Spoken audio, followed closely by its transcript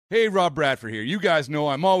Hey, Rob Bradford here. You guys know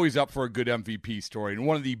I'm always up for a good MVP story, and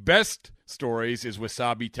one of the best stories is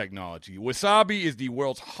Wasabi Technology. Wasabi is the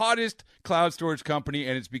world's hottest cloud storage company,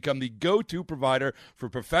 and it's become the go-to provider for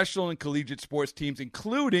professional and collegiate sports teams,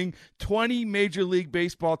 including 20 Major League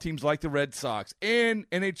Baseball teams like the Red Sox and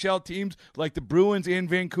NHL teams like the Bruins and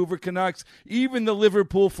Vancouver Canucks. Even the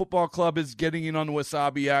Liverpool Football Club is getting in on the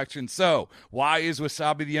Wasabi action. So, why is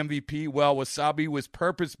Wasabi the MVP? Well, Wasabi was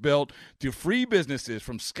purpose-built to free businesses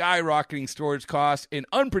from skyrocketing storage costs and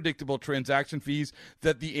unpredictable transaction fees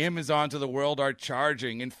that the Amazons of the world are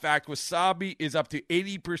charging. In fact, Wasabi is up to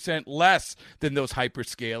 80% less than those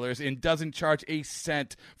hyperscalers and doesn't charge a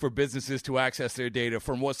cent for businesses to access their data.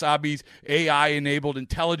 From Wasabi's AI-enabled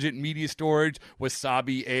intelligent media storage,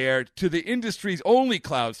 Wasabi Air, to the industry's only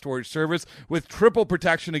cloud storage service with triple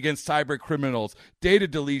protection against cyber criminals, data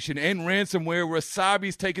deletion, and ransomware,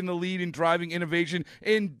 Wasabi's taken the lead in driving innovation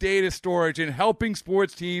in data storage and helping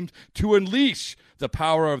sports teams to unleash the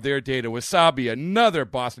power of their data. Wasabi, another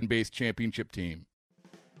Boston-based championship team.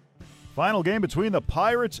 Final game between the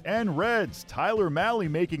Pirates and Reds. Tyler Mahle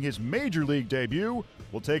making his Major League debut.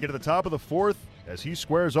 We'll take it to the top of the fourth as he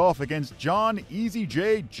squares off against John Easy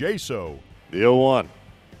J. Jaso. The 0-1.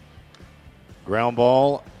 Ground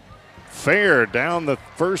ball fair down the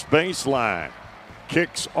first base line.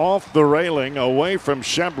 Kicks off the railing away from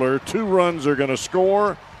Schebler. 2 runs are going to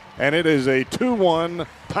score, and it is a 2-1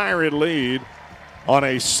 Pirate lead on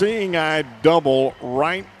a seeing-eye double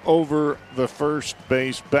right over the first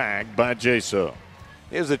base bag by Jaso.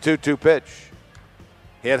 Here's the 2-2 pitch.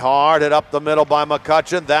 Hit hard, hit up the middle by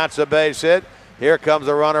McCutchen. That's a base hit. Here comes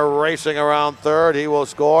a runner racing around third. He will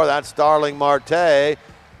score. That's Starling Marte.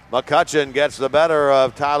 McCutchen gets the better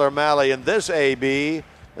of Tyler Mahle in this AB,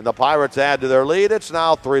 and the Pirates add to their lead. It's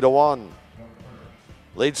now 3-1.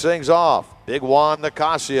 Lead sings off. Big Juan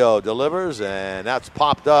Nicasio delivers, and that's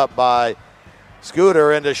popped up by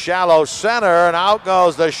Scooter into shallow center, and out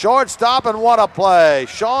goes the shortstop, and what a play.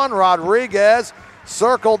 Sean Rodriguez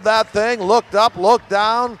circled that thing, looked up, looked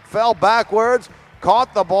down, fell backwards,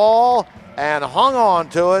 caught the ball, and hung on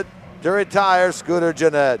to it to retire Scooter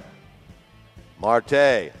Gennett.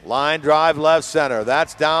 Marte, line drive left center.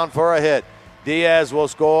 That's down for a hit. Diaz will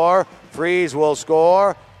score. Freese will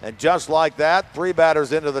score. And just like that, 3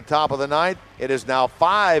 batters into the top of the ninth. It is now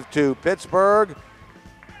 5-2 Pittsburgh.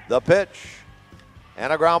 The pitch.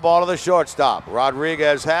 And a ground ball to the shortstop.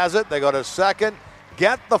 Rodriguez has it. They go to second,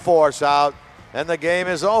 get the force out, and the game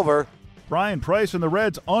is over. Brian Price and the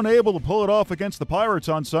Reds unable to pull it off against the Pirates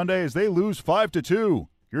on Sunday as they lose 5-2.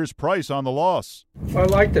 Here's Price on the loss. I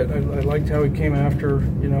liked it. I liked how he came after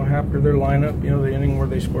their lineup. The inning where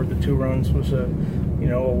they scored the 2 runs was a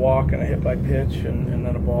walk and a hit by pitch, and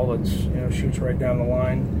then a ball that's shoots right down the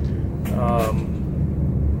line.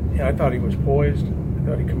 I thought he was poised. I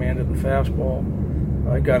thought he commanded the fastball.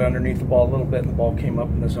 I got underneath the ball a little bit, and the ball came up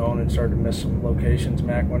in the zone and started to miss some locations.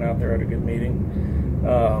 Mac went out there, had a good meeting.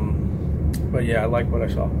 But yeah, I like what I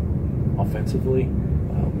saw. Offensively,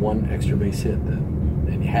 1 extra base hit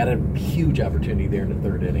and you had a huge opportunity there in the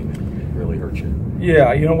 3rd inning. It really hurt you.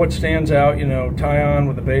 Yeah, what stands out, Tyon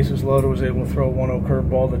with the bases loaded was able to throw a 1-0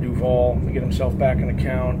 curveball to Duvall to get himself back in the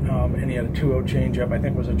count, and he had a 2-0 changeup. I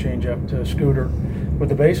think it was a changeup to Scooter. With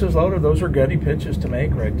the bases loaded, those are gutty pitches to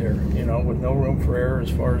make right there, with no room for error as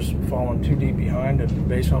far as falling too deep behind and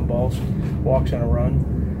base on balls, walks in a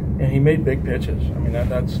run. And he made big pitches. I mean,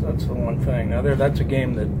 that's the one thing. Now, that's a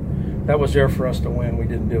game that was there for us to win. We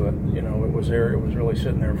didn't do it. It was there. It was really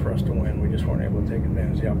sitting there for us to win. We just weren't able to take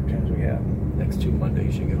advantage of the opportunities we had. Next 2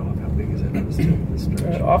 Mondays you get off. How big is that for this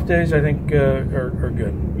stretch? Off days, I think, are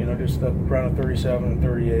good. Just the run of 37 and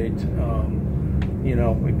 38.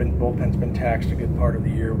 Bullpen's been taxed a good part of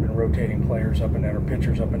the year. We've been rotating players up and down, or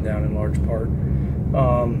pitchers up and down in large part.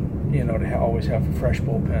 To always have a fresh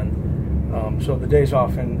bullpen. So the days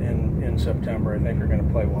off in September, I think, are going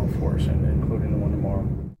to play well for us, including the one tomorrow.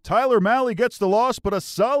 Tyler Mahle gets the loss, but a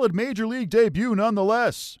solid Major League debut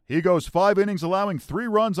nonetheless. He goes 5 innings, allowing 3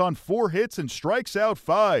 runs on 4 hits and strikes out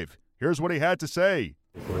 5. Here's what he had to say.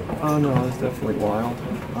 Oh, no, it's definitely wild.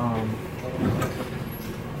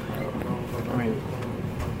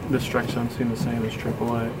 The strike zone seemed the same as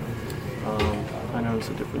AAA. I noticed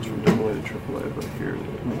a difference from AA to AAA, but here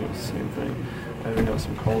it's the same thing. I haven't got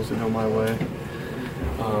some calls that go my way.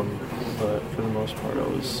 But for the most part, I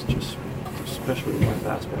was just, especially with my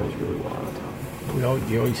fastball, was really wild.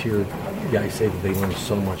 You always hear guys say that they learn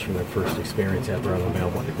so much from their first experience after on the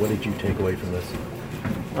mound. What did you take away from this?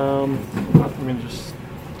 Just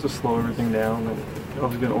to slow everything down. I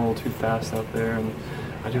was getting a little too fast out there, and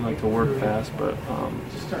I do like to work fast, but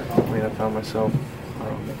I found myself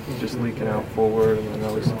just leaking out forward, and then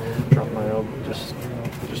I was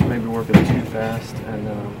fast,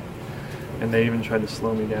 and they even tried to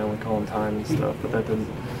slow me down with calling time and stuff, but that didn't.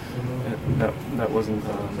 That wasn't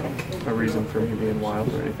a reason for me being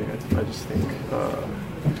wild or anything. I just think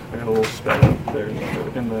I got a little sped up there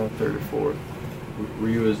in the third or fourth. Were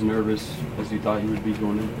you as nervous as you thought you would be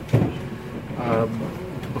going in?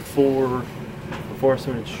 Before I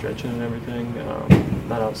started stretching and everything,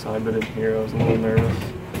 not outside but in here, I was a little nervous.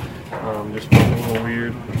 Just felt a little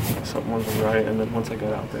weird. Something wasn't right. And then once I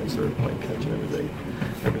got out there and started playing catch and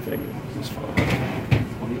everything was fine.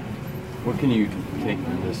 What can you take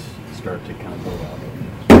from this start to kind of build out?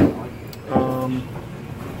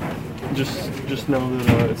 Just know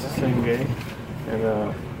that it's the same game, and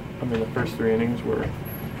the first 3 innings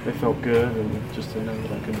they felt good, and just to know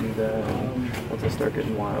that I could do that. And once I start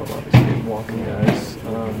getting wild, obviously, and walking guys,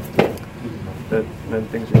 that then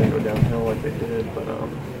things are going to go downhill like they did. But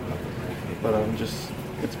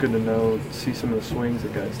it's good to know, see some of the swings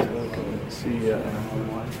that guys took, and see that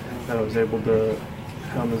I was able to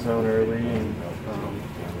pound the zone early, and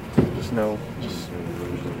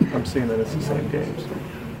I'm seeing that it's the same game. So.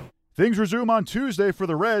 Things resume on Tuesday for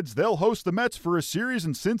the Reds. They'll host the Mets for a series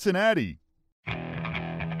in Cincinnati.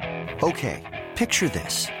 Okay, picture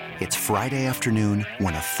this. It's Friday afternoon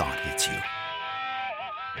when a thought hits you.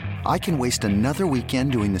 I can waste another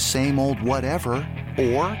weekend doing the same old whatever,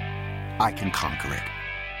 or I can conquer it.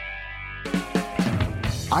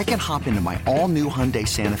 I can hop into my all-new Hyundai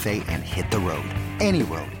Santa Fe and hit the road. Any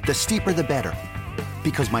road. The steeper, the better.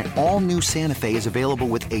 Because my all-new Santa Fe is available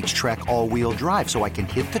with H-Track all-wheel drive, so I can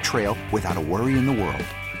hit the trail without a worry in the world.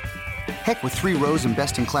 Heck, with 3 rows and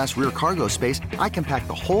best-in-class rear cargo space, I can pack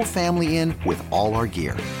the whole family in with all our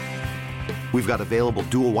gear. We've got available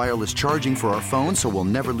dual wireless charging for our phones, so we'll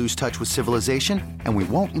never lose touch with civilization, and we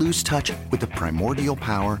won't lose touch with the primordial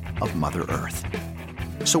power of Mother Earth.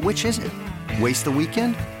 So which is it? Waste the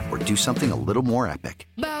weekend or do something a little more epic?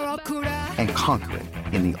 And conquer it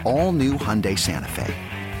in the all-new Hyundai Santa Fe.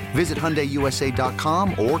 Visit HyundaiUSA.com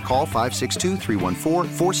or call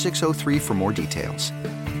 562-314-4603 for more details.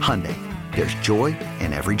 Hyundai, there's joy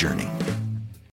in every journey.